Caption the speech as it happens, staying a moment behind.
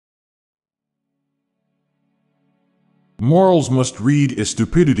Morals must read as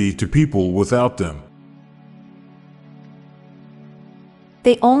stupidity to people without them.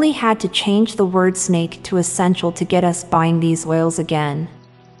 They only had to change the word snake to essential to get us buying these oils again.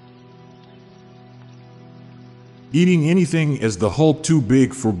 Eating anything as the Hulk too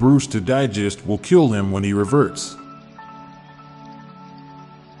big for Bruce to digest will kill him when he reverts.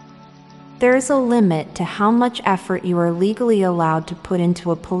 There is a limit to how much effort you are legally allowed to put into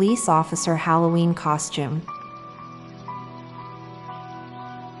a police officer Halloween costume.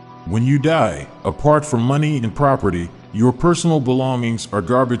 When you die, apart from money and property, your personal belongings are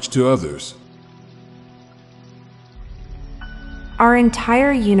garbage to others. Our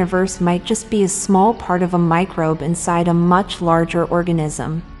entire universe might just be a small part of a microbe inside a much larger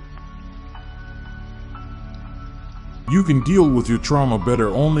organism. You can deal with your trauma better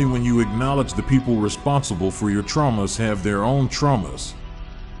only when you acknowledge the people responsible for your traumas have their own traumas.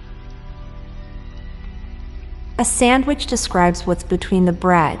 A sandwich describes what's between the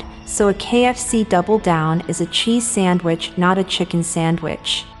bread, so a KFC Double Down is a cheese sandwich, not a chicken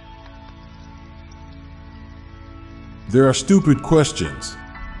sandwich. There are stupid questions.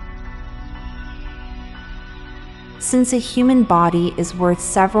 Since a human body is worth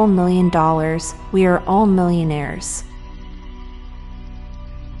several $1,000,000, we are all millionaires.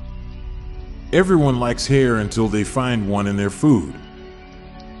 Everyone likes hair until they find one in their food.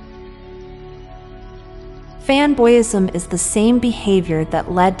 Fanboyism is the same behavior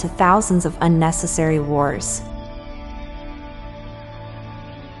that led to thousands of unnecessary wars.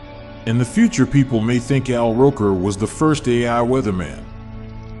 In the future, people may think Al Roker was the first AI weatherman.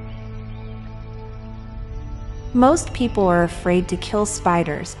 Most people are afraid to kill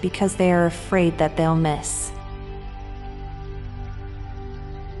spiders because they are afraid that they'll miss.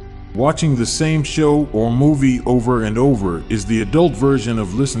 Watching the same show or movie over and over is the adult version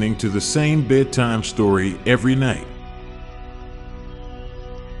of listening to the same bedtime story every night.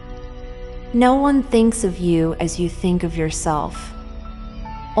 No one thinks of you as you think of yourself.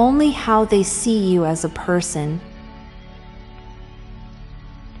 Only how they see you as a person.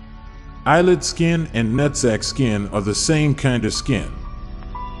 Eyelid skin and nutsack skin are the same kind of skin.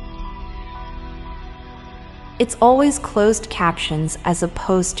 It's always closed captions as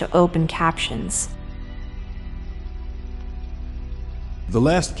opposed to open captions. The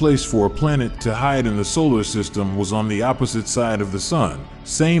last place for a planet to hide in the solar system was on the opposite side of the sun,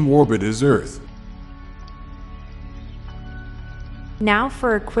 same orbit as Earth. Now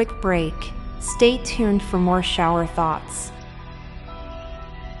for a quick break. Stay tuned for more shower thoughts.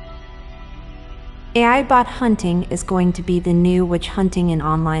 AI bot hunting is going to be the new witch hunting in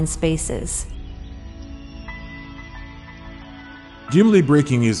online spaces. Gimli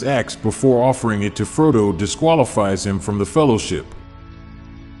breaking his axe before offering it to Frodo disqualifies him from the Fellowship.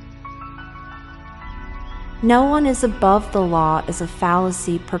 No one is above the law is a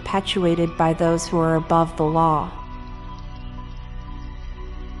fallacy perpetuated by those who are above the law.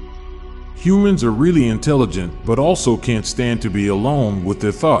 Humans are really intelligent, but also can't stand to be alone with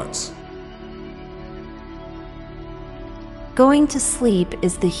their thoughts. Going to sleep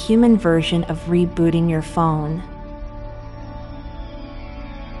is the human version of rebooting your phone.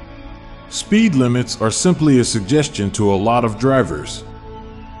 Speed limits are simply a suggestion to a lot of drivers.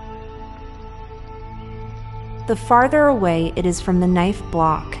 The farther away it is from the knife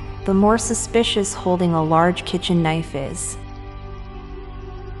block, the more suspicious holding a large kitchen knife is.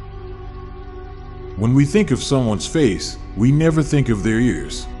 When we think of someone's face, we never think of their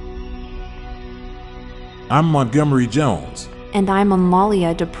ears. I'm Montgomery Jones. And I'm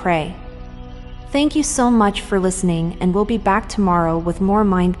Amalia Dupre. Thank you so much for listening, and we'll be back tomorrow with more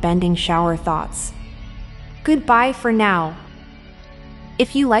mind-bending shower thoughts. Goodbye for now.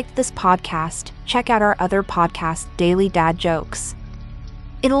 If you liked this podcast, check out our other podcast, Daily Dad Jokes.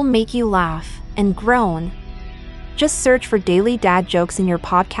 It'll make you laugh and groan. Just search for Daily Dad Jokes in your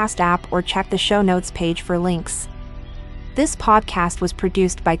podcast app or check the show notes page for links. This podcast was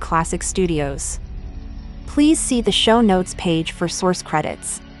produced by Classic Studios. Please see the show notes page for source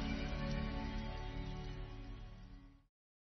credits.